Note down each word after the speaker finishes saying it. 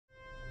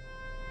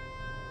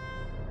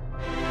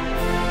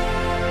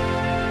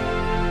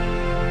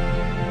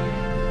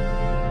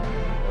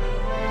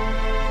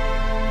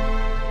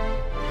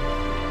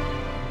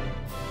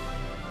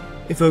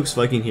Hey folks,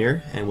 Viking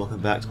here, and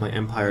welcome back to my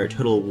Empire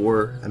Total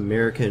War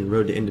American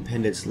Road to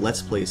Independence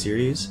Let's Play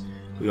series.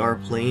 We are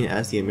playing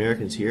as the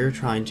Americans here,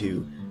 trying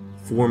to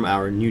form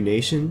our new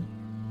nation.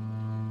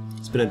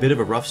 It's been a bit of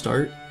a rough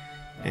start,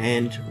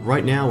 and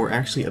right now we're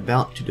actually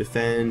about to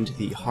defend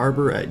the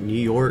harbor at New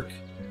York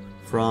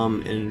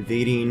from an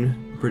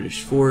invading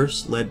British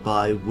force led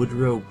by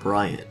Woodrow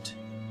Bryant.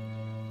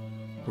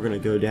 We're going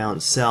to go down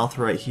south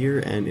right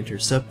here and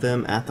intercept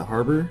them at the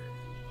harbor.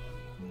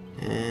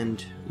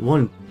 And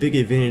one big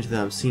advantage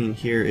that I'm seeing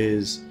here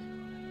is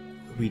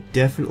we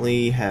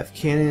definitely have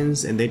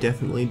cannons and they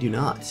definitely do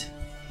not.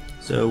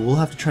 So we'll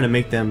have to try to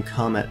make them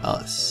come at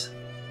us.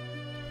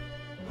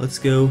 Let's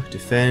go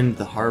defend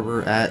the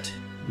harbor at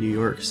New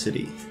York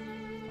City.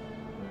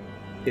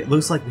 It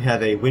looks like we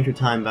have a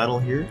wintertime battle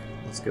here.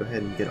 Let's go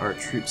ahead and get our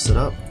troops set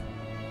up.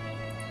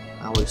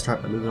 I always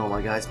start by moving all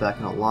my guys back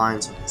in a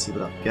line so I can see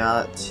what I've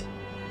got.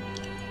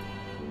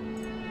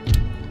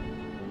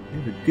 We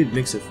have a good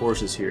mix of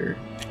forces here.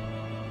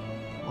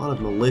 A lot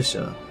of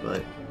militia,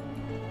 but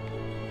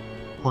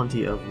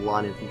plenty of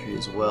line infantry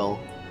as well.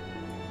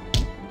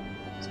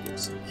 Let's get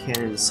some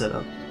cannons set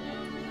up.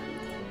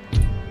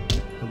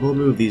 I will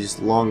move these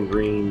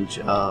long-range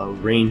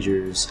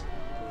Rangers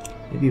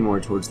maybe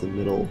more towards the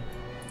middle.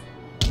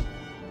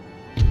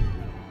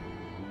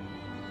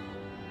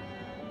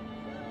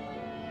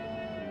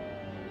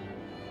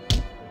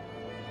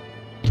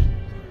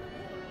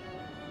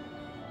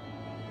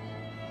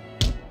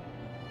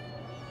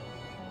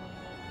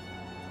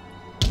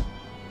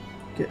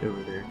 Get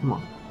over there, come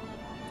on.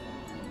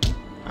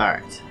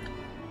 Alright.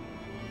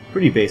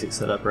 Pretty basic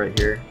setup right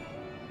here.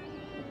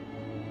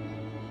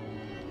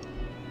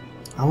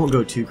 I won't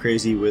go too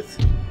crazy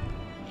with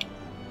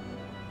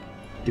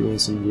doing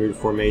some weird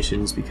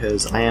formations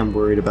because I am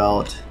worried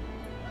about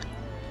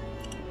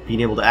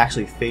being able to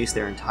actually face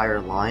their entire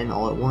line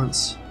all at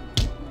once.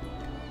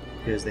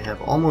 Because they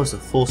have almost a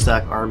full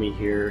stack army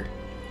here.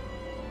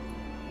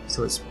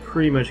 So it's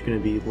pretty much going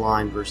to be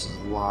line versus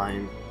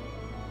line.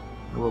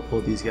 I will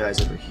pull these guys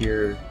over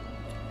here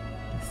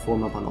and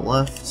form up on the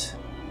left.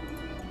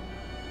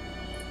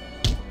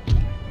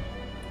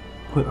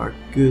 Put our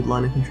good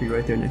line infantry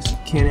right there next to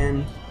the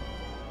cannon.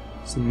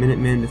 Some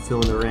Minutemen to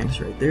fill in the ranks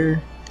right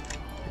there.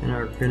 And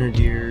our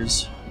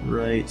Grenadiers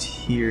right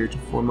here to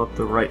form up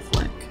the right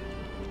flank.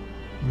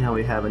 Now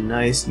we have a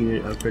nice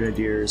unit of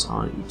Grenadiers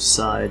on each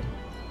side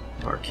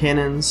of our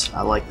cannons.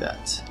 I like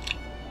that.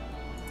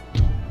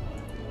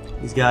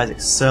 These guys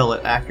excel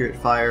at accurate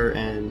fire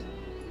and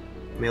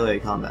melee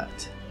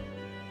combat.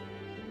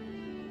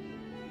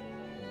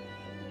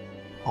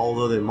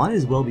 Although they might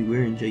as well be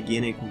wearing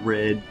gigantic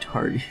red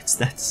targets.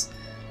 That's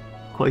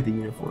quite the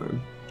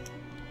uniform.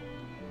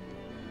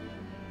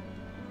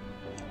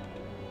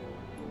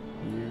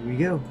 Here we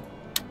go.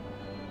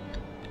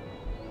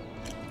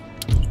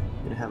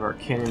 Gonna have our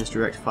cannons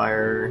direct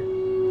fire.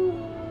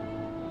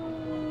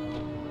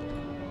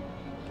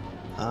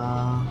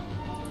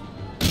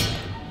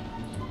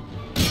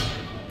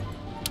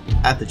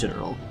 At the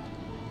general.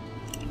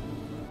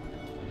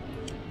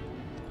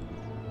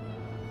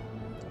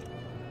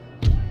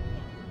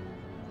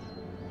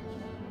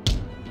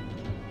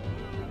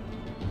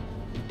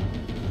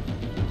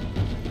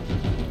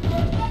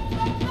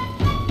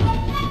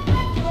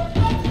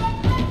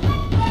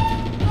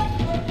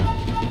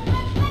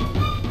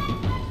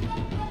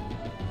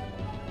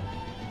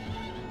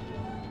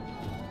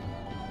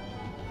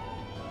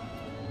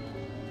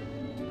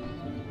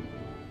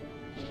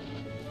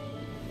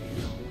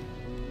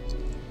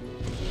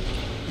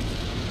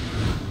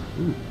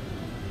 Ooh.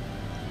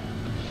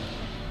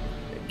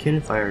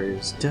 Cannon fire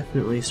is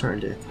definitely starting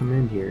to come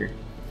in here.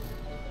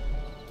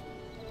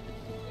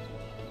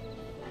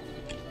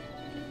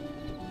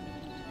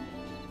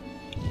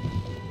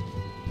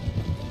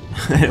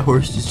 That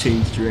horse just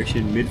changed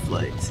direction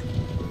mid-flight.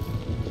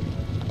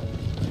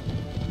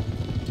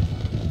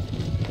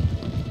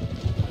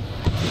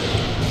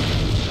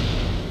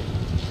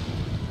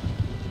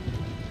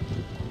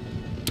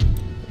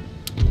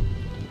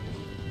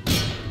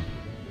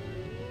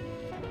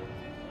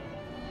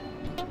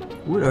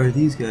 What are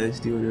these guys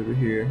doing over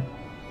here?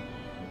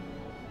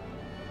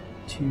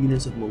 2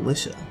 units of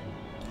militia.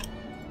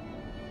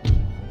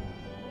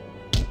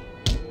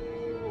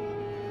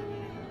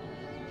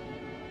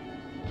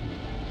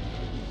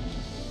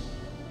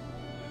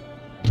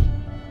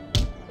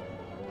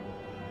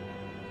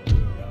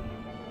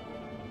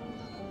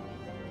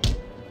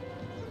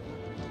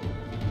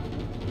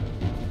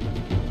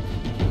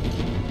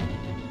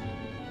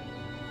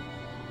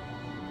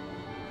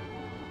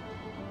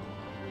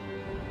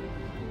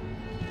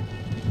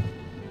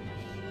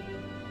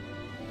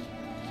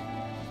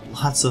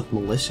 Lots of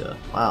militia.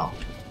 Wow.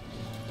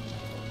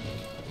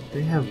 Do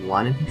they have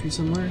line infantry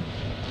somewhere?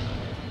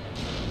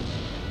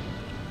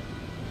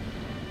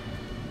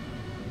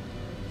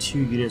 2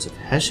 units of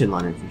Hessian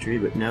line infantry,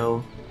 but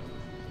no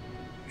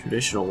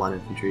traditional line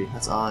infantry.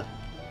 That's odd.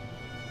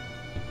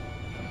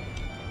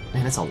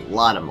 Man, that's a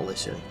lot of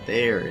militia.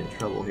 They're in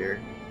trouble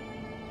here.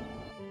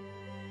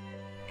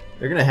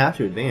 They're gonna have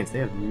to advance. They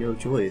have no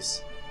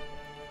choice.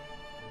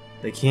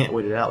 They can't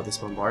wait it out with this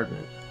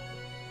bombardment.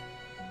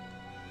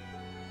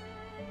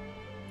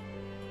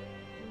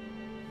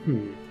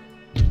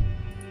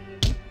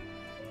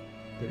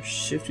 They're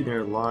shifting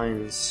their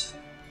lines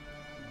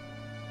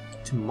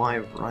to my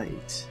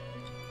right.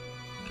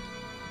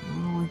 I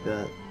don't like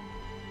that.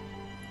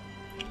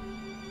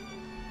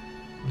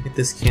 Look at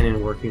this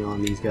cannon working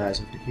on these guys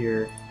over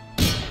here,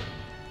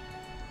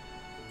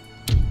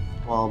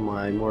 while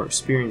my more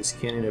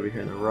experienced cannon over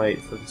here on the right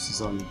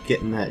focuses on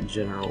getting that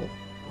general,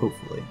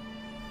 hopefully.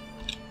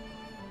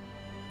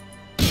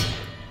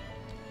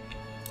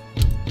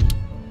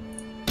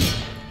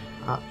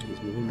 Ah,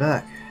 he's moving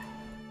back.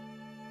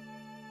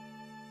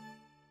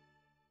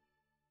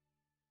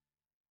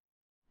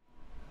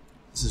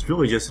 This is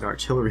really just an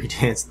artillery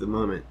dance at the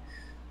moment.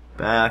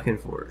 Back and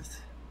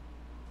forth.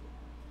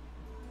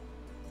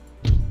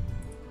 I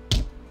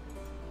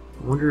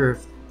wonder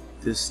if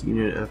this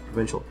unit of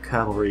provincial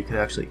cavalry could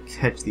actually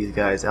catch these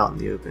guys out in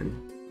the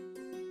open.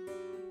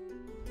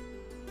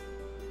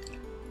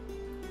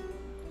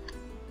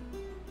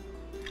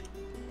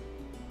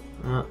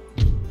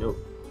 Nope.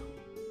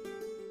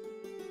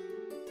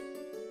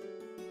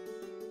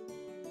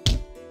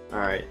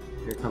 Alright,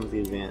 here comes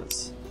the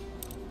advance.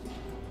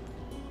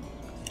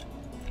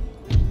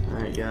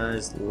 Alright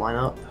guys, line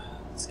up.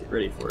 Let's get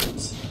ready for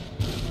it.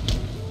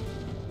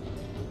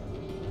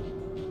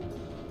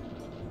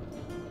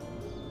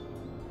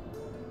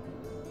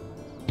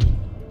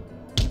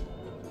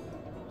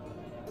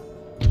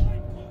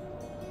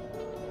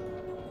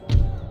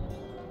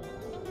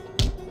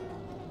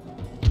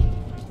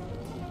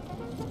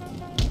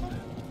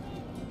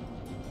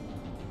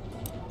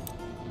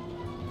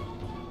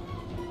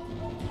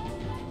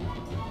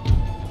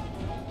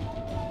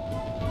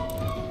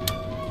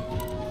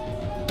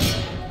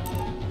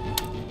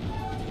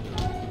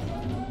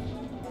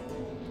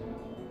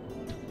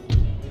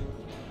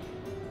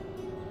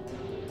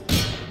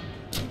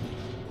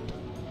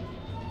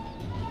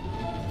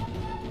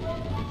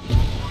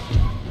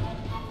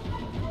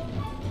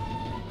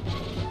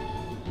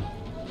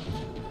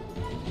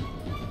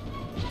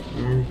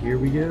 And here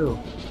we go.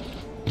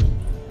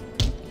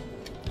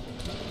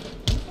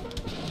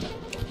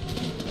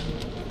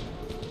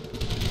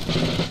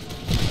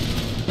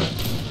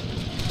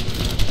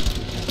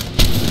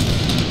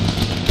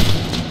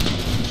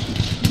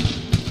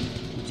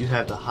 We do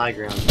have the high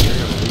ground here, I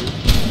believe.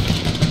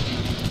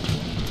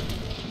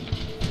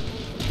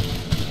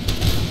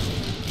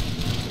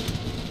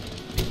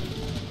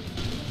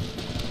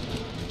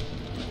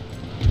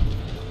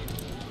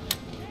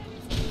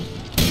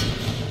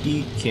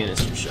 Eat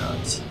canister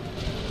shots.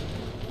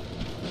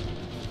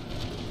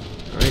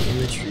 Right in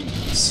the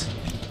trees.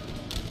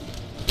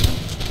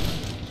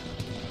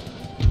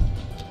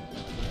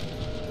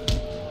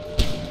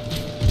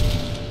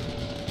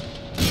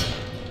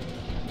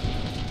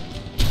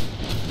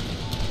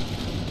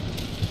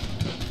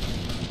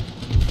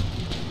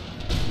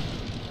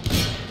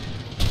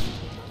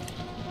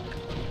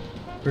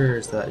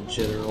 Where's that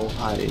general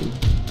hiding?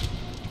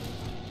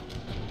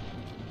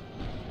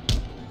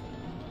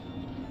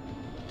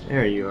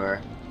 There you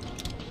are.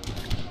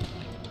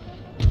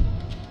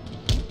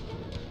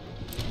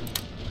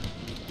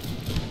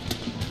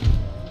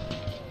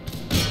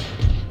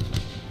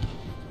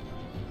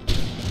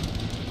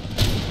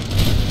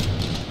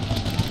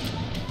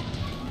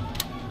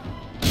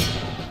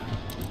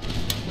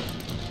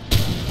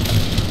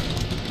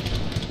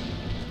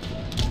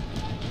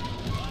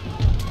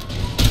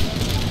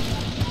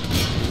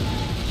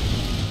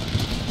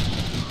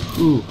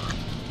 Ooh.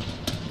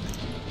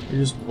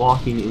 You're just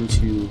walking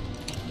into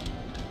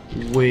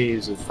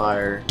waves of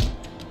fire.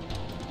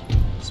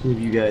 Let's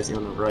move you guys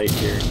on the right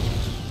here.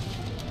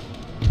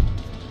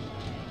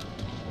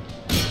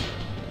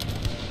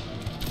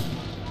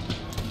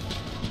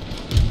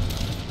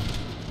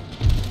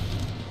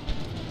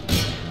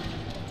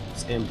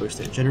 Let's ambush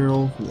their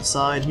general from the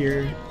side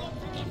here.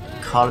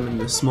 Caught him in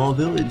this small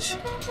village.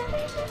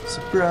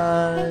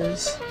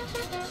 Surprise!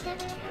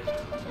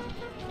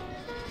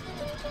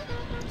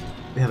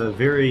 We have a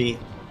very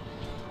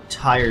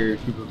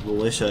tired group of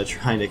militia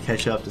trying to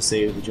catch up to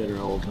save the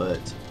general, but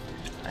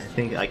I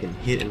think I can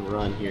hit and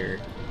run here.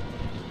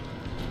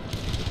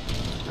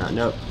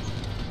 Nope.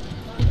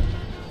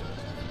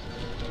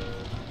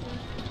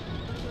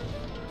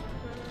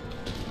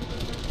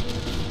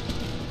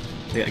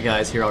 They got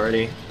guys here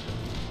already.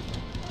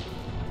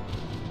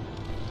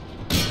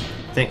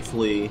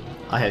 Thankfully,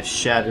 I have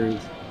shattered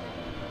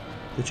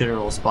the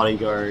general's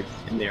bodyguard,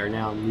 and they are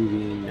now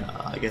moving,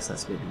 I guess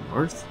that's maybe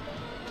north?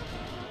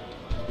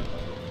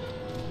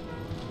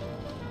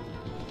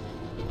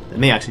 It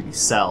may actually be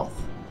south.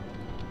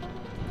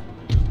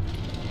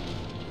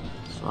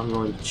 So I'm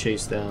going to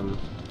chase them.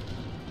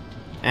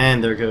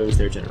 And there goes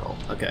their general.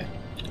 Okay.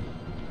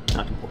 Now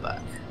I can pull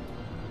back.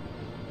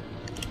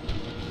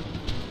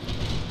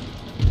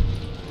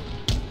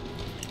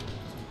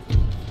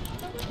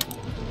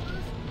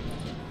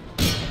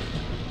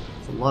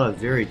 There's a lot of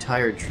very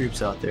tired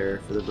troops out there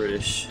for the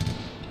British.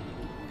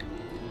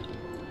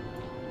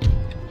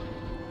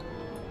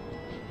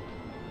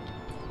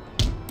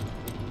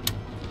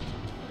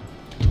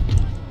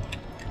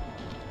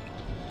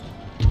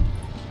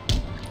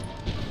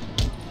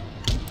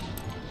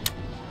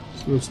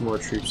 Let's move some more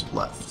troops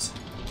left.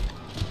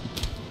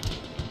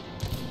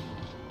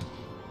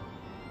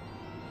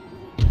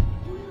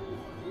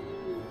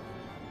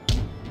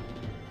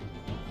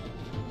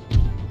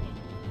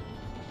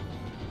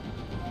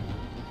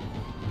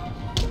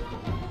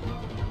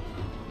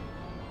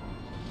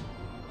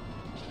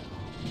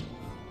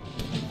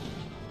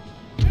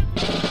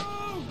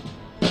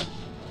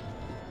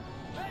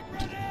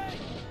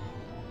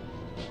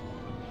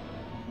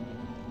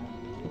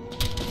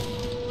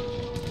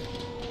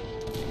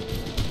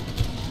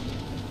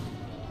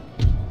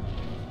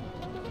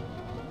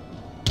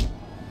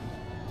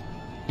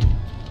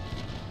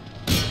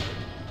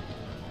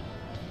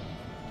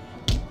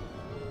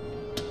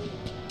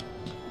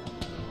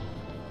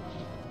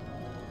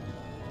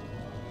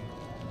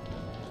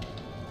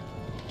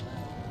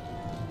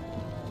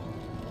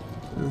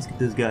 Let's get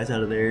those guys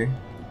out of there.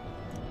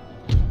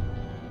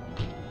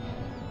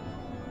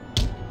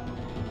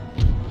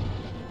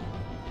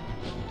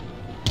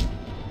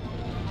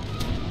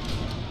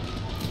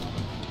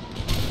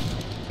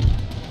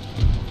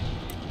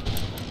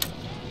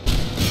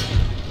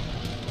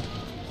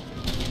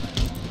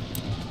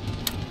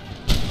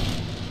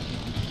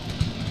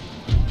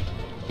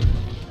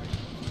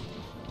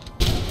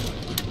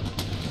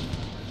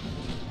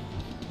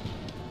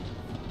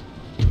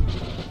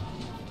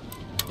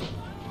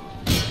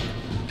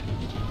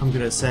 I'm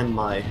gonna send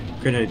my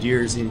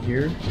grenadiers in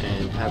here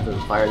and have them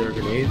fire their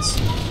grenades.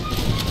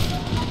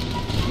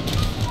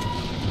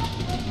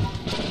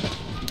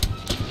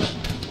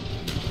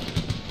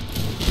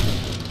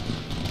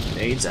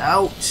 Grenades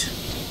out!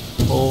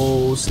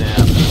 Oh snap.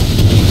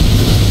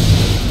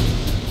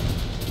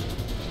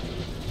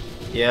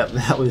 Yep,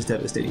 that was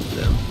devastating for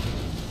them.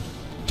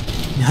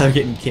 Now they're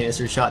getting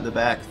canister shot in the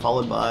back,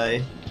 followed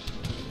by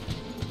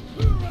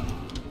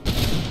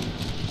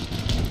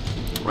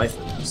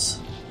rifles.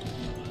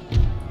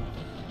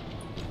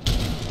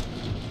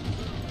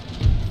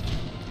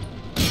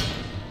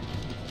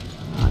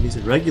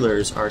 These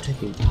irregulars are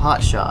taking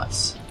pot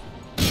shots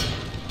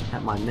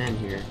at my men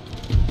here.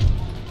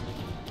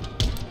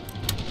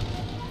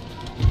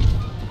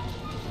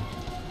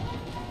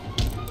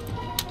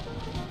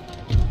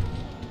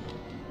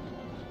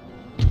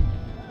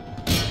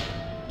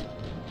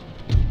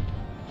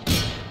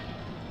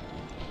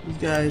 These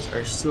guys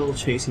are still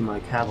chasing my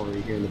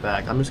cavalry here in the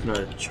back. I'm just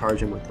gonna charge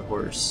them with the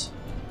horse.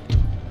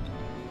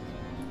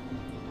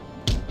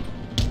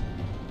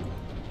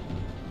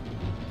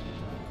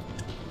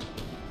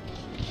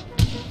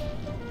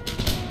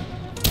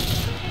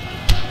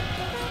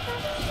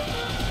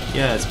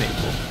 Yeah, it's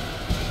painful.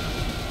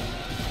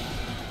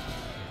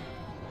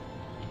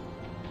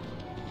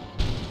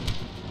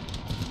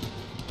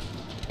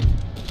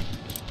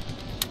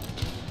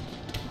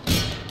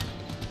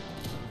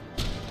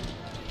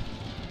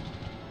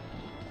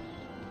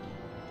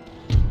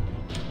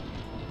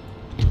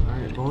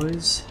 Alright,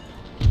 boys.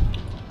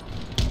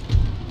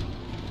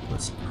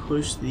 Let's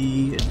push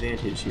the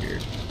advantage here.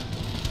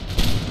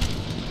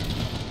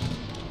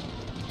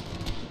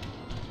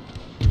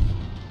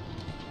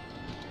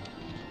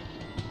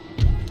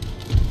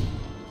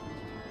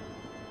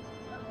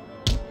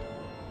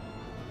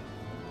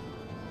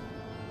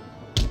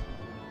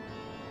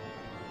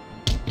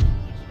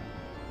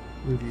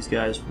 Move these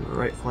guys from the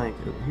right flank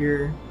over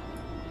here.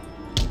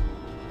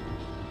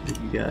 Move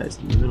you guys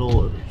in the middle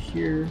over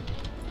here.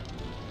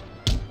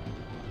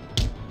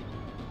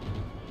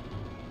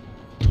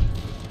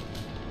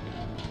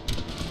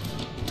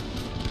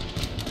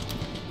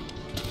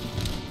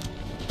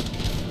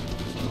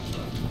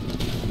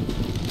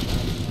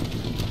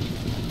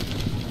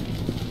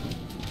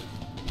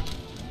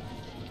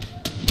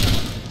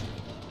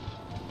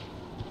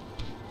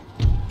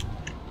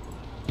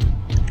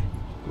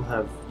 We'll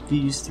have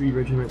these 3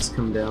 regiments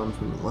come down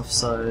from the left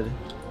side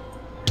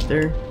right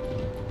there.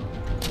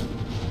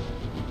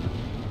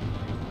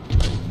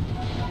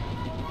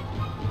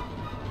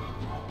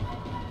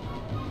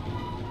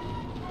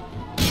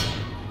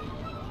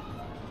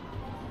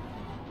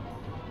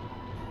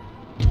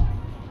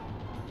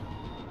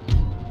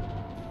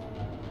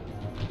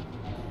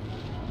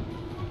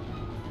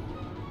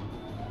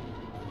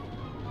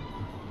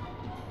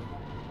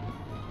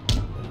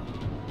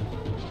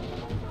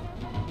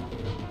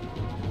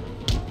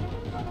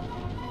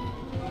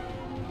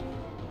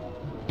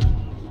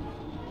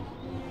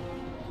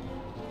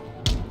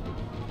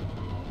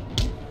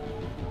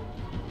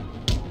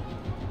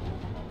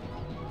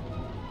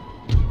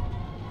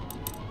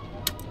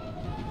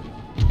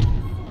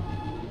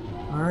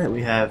 Alright,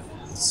 we have,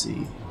 let's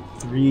see,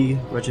 3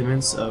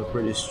 regiments of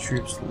British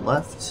troops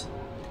left.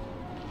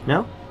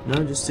 No,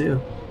 just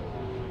 2.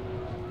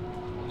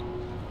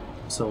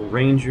 So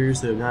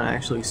Rangers that have not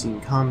actually seen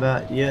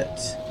combat yet,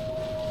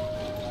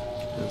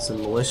 and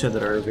some militia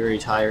that are very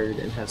tired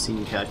and have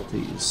seen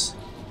casualties.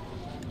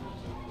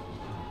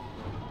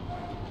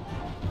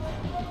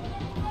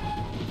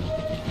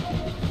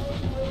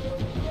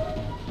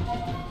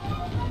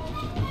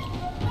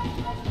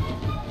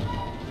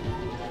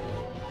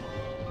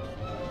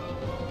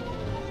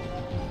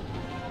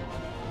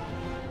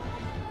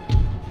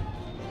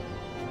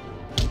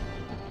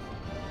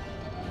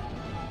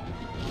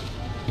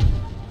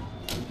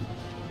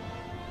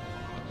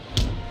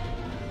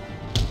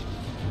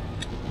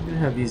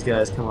 gonna have these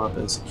guys come up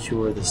and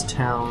secure this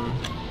town.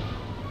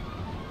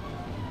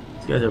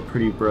 These guys are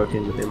pretty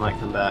broken, but they might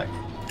come back.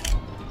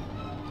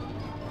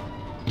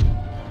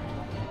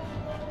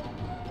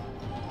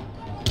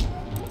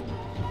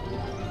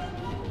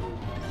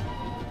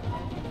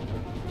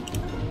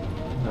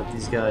 Have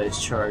these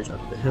guys charge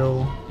up the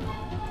hill.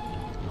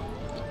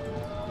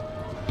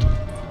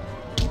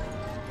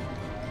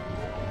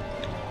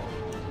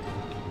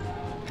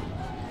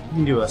 You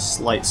can do a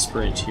slight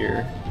sprint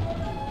here.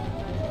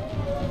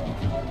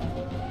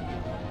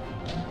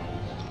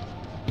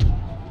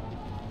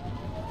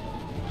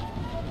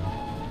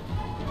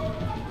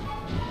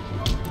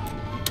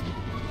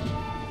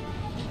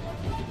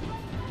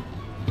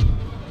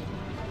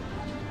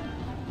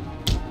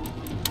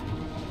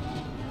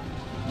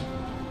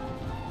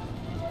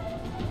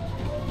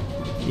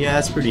 Yeah,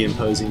 that's pretty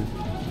imposing.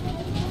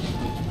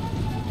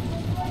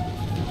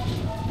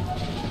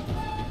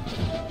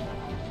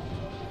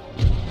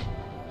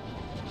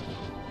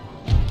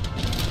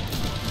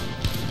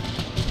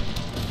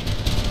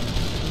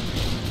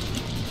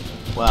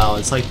 Wow,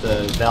 it's like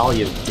the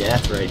Valley of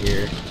Death right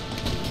here.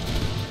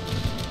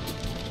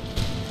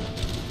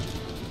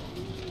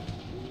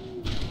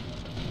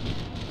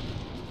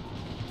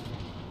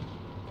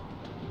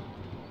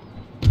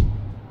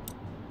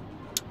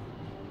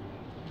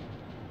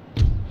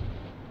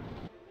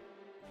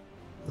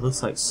 It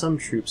looks like some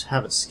troops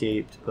have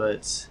escaped,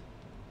 but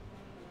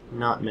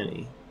not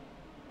many.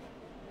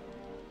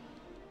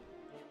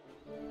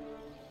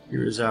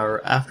 Here is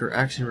our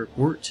after-action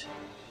report.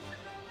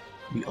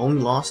 We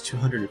only lost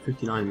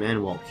 259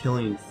 men while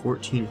killing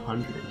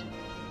 1,400.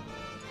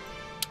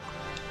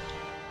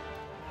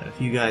 Had a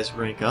few guys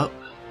rank up,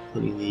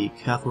 including the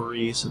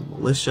cavalry, some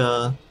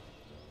militia,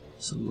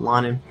 some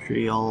line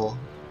infantry, all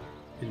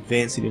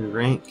advancing in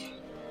rank.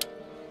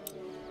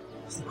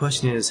 So the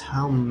question is,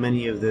 how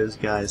many of those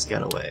guys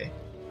got away?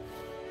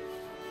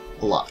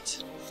 A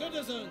lot.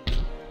 Citizens,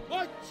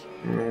 march!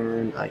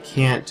 And I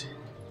can't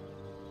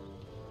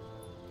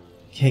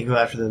go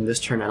after them this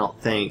turn, I don't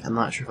think. I'm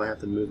not sure if I have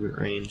the movement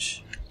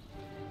range.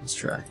 Let's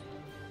try.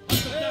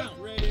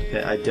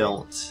 Okay, I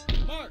don't.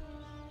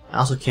 I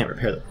also can't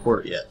repair the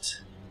port yet.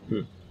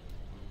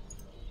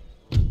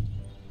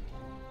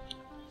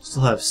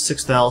 Still have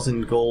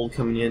 6,000 gold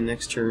coming in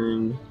next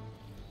turn.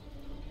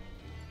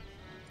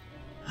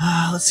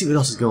 Let's see what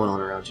else is going on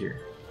around here.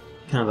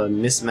 Kind of a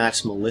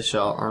mismatched militia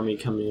army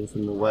coming in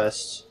from the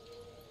west,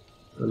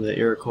 from the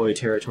Iroquois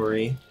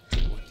territory.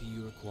 What do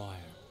you require?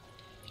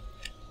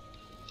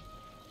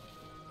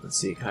 Let's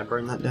see, can I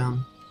burn that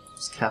down?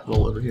 This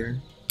capital over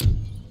here.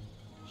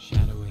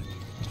 Shadowing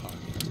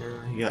target. No,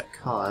 he got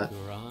caught.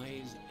 Your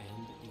eyes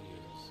and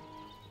ears.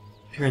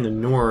 Up here in the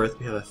north,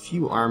 we have a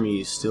few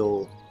armies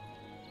still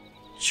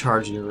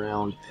charging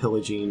around,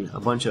 pillaging. A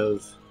bunch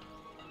of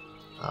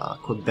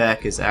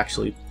Quebec is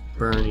actually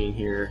burning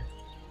here.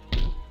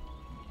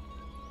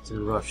 It's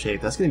in rough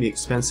shape. That's going to be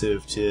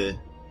expensive to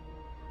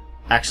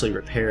actually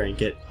repair and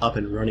get up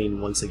and running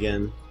once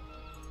again.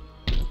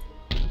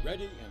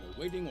 Ready and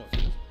awaiting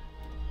orders.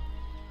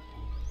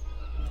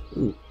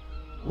 Ooh,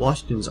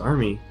 Washington's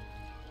army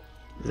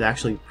is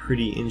actually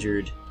pretty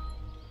injured.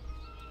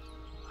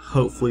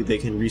 Hopefully they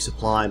can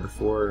resupply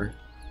before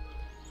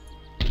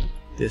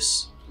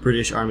this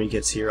British army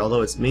gets here,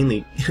 although it's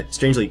mainly,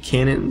 strangely,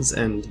 cannons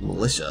and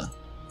militia.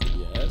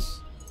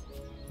 Yes.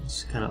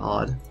 It's kind of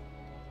odd.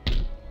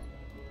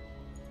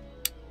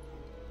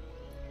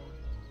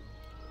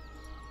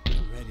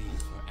 Ready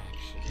for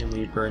action. Can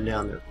we burn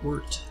down their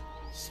port?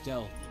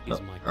 Stealth is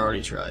my I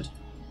already tried.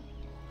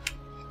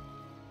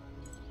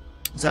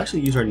 Let's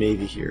actually use our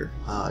navy here.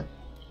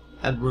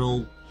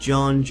 Admiral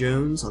John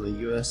Jones on the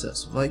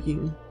USS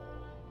Viking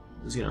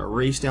is going to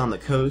race down the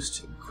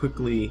coast and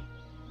quickly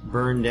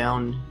burn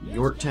down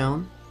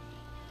Yorktown.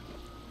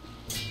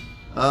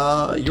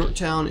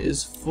 Yorktown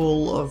is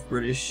full of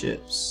British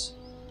ships.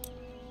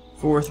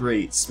 Fourth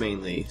rates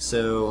mainly,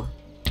 so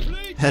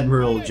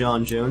Admiral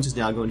John Jones is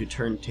now going to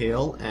turn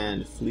tail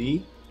and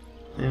flee,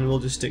 and we'll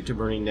just stick to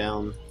burning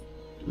down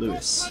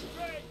Lewis.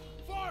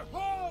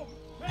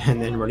 And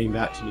then running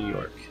back to New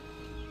York.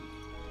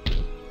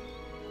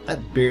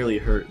 That barely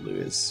hurt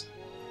Lewis.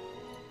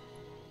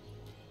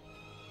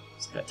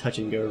 It's like a touch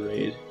and go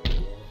raid.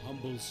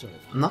 humble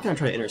servant. I'm not going to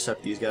try to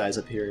intercept these guys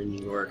up here in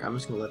New York. I'm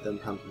just going to let them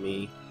come to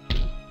me.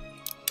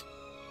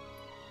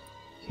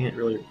 Can't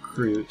really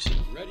recruit.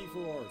 Ready for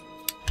orders.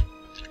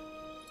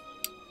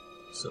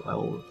 So I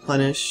will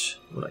replenish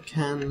what I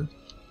can.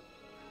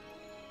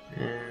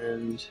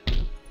 And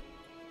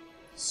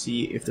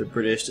see if the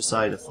British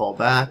decide to fall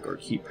back or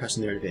keep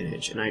pressing their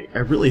advantage. And I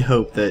really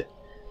hope that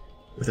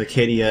with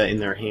Acadia in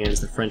their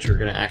hands, the French are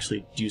going to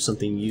actually do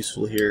something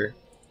useful here.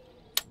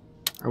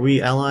 Are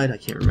we allied? I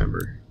can't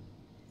remember.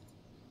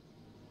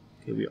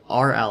 Okay, we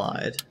are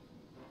allied.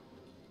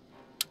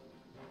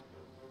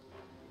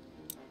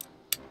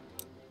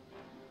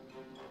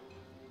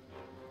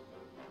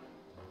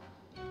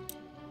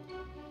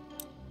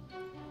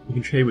 We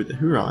can trade with the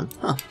Huron.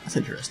 Huh, that's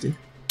interesting.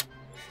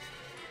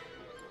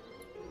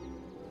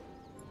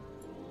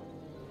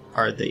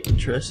 Are they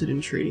interested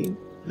in trading?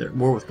 They're at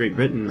war with Great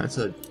Britain. That's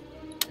a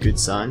good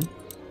sign.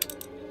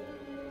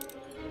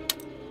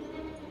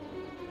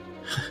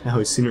 I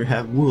would sooner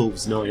have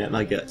wolves gnawing at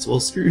my guts. Well,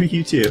 screw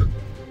you too.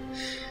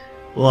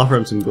 We'll offer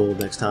them some gold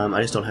next time.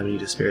 I just don't have any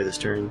to spare this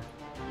turn.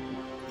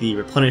 The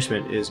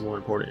replenishment is more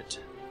important.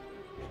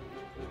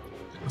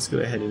 Let's go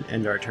ahead and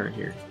end our turn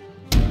here.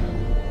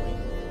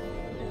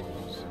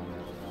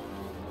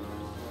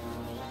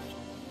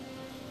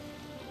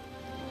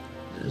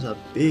 There's a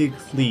big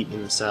fleet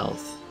in the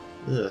south.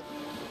 Ugh.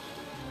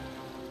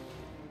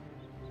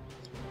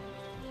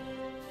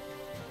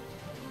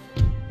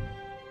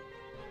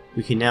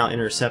 We can now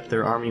intercept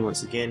their army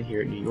once again here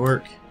at New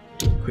York.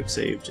 Quick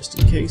save just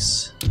in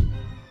case.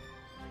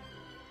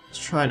 Let's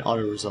try an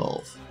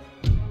auto-resolve.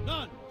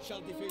 None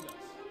shall defeat us.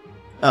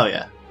 Oh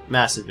yeah,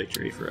 massive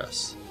victory for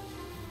us.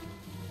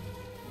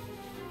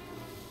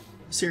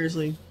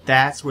 Seriously?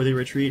 That's where they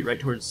retreat? Right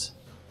towards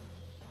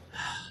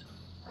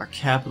our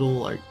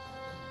capital?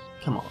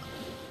 Come on.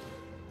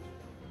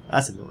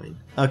 That's annoying.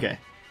 Okay.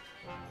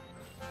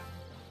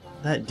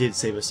 That did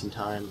save us some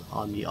time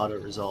on the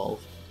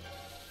auto-resolve.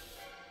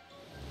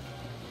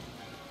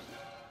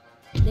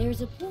 There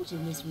is a port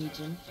in this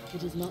region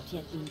that has not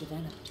yet been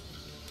developed.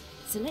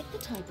 Select the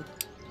type of...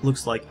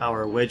 Looks like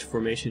our wedge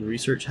formation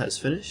research has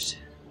finished.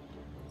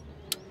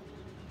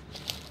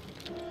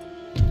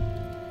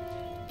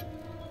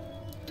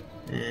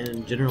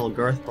 And General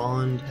Garth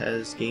Bond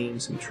has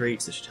gained some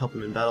traits that should help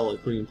him in battle,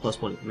 including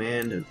 +1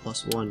 command and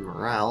 +1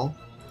 morale.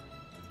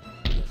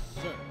 Yes,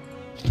 sir.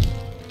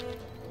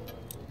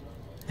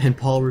 And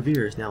Paul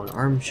Revere is now an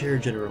armchair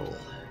general.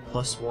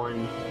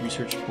 +1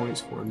 research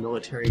points for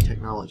military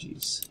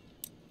technologies.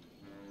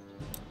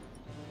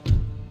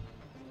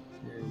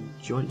 And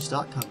joint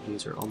stock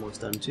companies are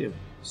almost done too.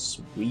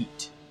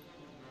 Sweet.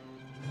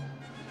 I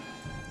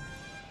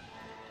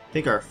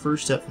think our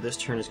first step for this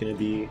turn is going to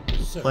be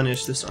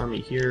replenish this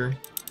army here.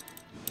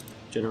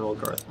 General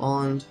Garth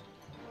Bond.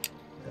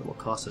 That will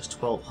cost us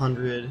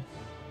 1,200.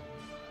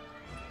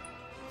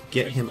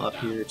 Get him up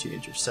here to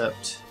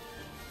intercept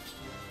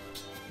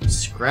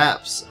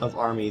scraps of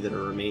army that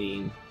are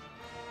remaining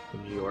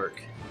in New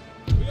York.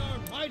 We are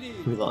mighty.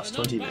 We lost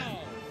 20 men.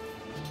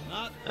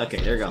 Not Okay,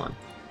 they're gone.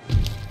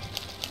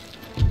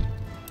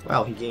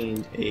 Wow, he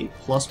gained a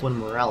 +1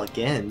 morale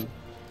again,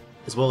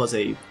 as well as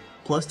a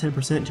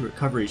 +10% to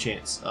recovery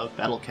chance of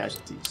battle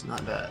casualties.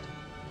 Not bad.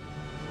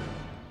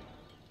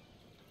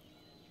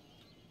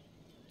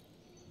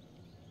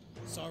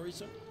 sorry,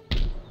 sir.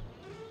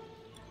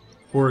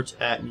 Port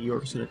at New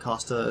York is going to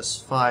cost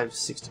us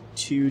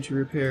 562 to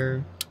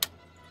repair.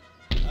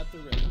 At the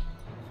ready.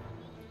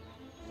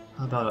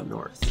 How about up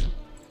north?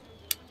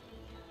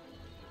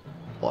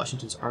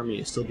 Washington's army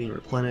is still being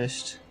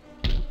replenished.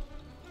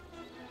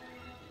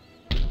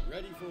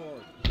 Ready for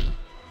order.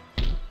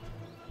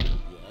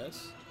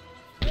 Yes.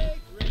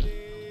 Make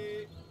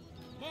ready.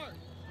 Mark.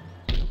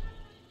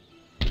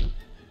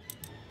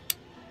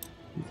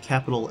 The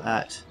capital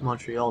at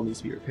Montreal needs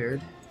to be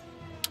repaired.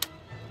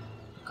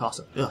 Cost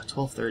of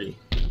 1230.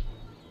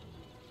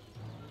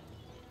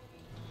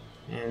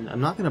 And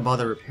I'm not going to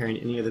bother repairing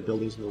any of the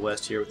buildings in the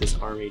west here with this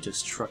army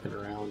just trucking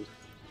around.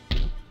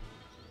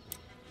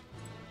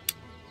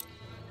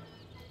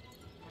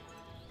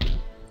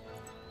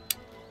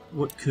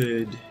 What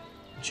could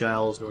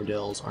Giles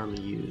Nordell's army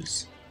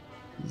use?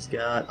 He's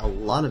got a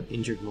lot of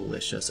injured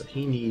militia, so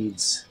he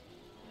needs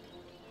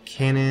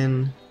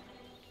cannon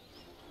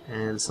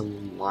and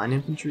some line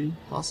infantry,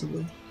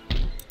 possibly.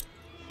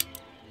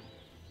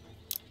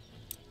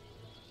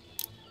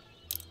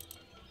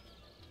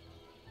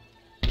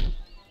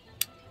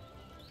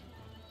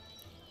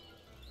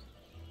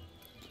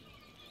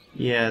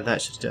 Yeah,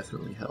 that should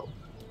definitely help.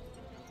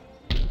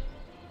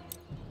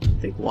 I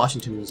think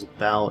Washington was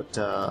about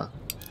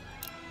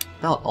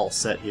all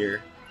set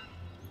here.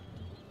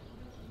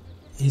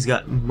 He's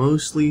got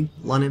mostly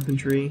line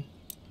infantry,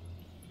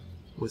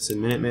 with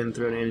some Minutemen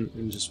thrown in,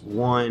 and just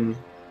one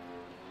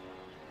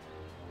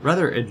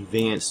rather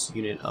advanced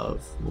unit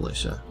of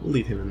militia. We'll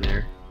leave him in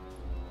there,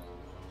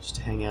 just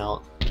to hang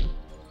out.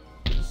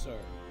 Yes, sir.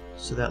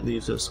 So that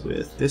leaves us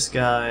with this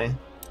guy,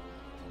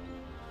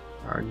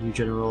 our new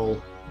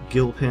general,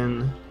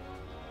 Gilpin.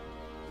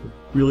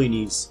 Really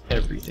needs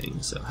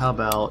everything, so how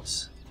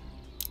about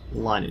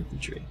line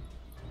infantry?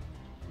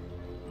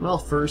 Well,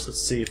 first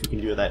let's see if we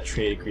can do that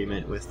trade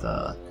agreement with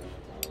the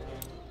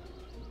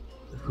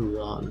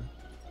Huron,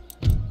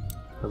 if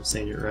I'm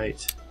saying it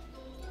right.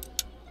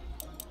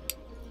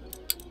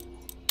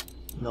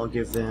 And I'll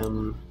give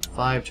them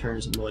 5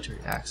 turns of military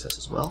access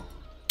as well.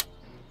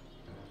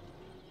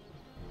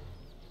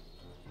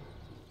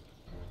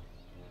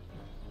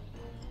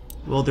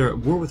 Well, they're at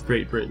war with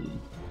Great Britain.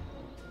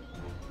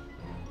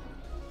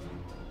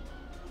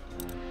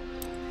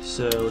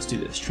 So let's do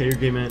this. Trade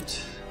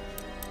agreement.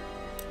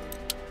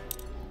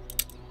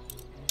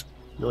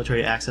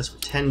 Military access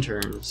for 10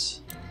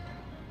 turns.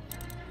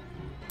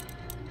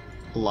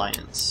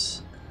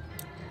 Alliance.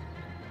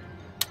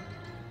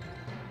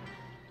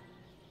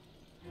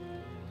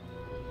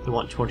 They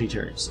want 20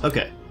 turns.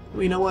 Okay.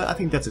 Well, you know what? I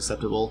think that's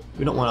acceptable.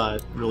 We don't want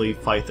to really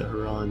fight the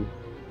Huron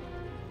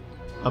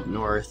up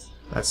north.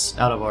 That's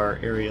out of our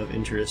area of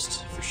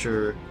interest, for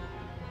sure.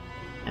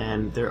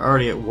 And they're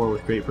already at war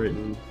with Great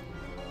Britain.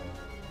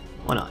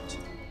 Why not?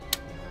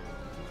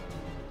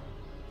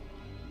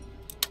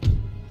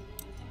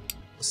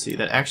 Let's see,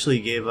 that actually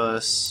gave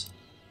us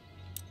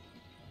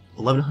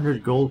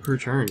 1100 gold per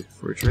turn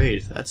for a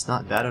trade. That's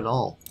not bad at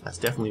all. That's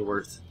definitely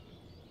worth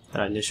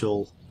that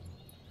initial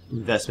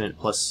investment,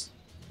 plus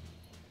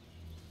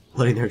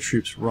letting their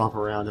troops romp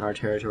around in our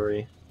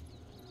territory.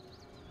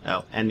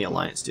 Oh, and the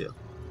alliance too.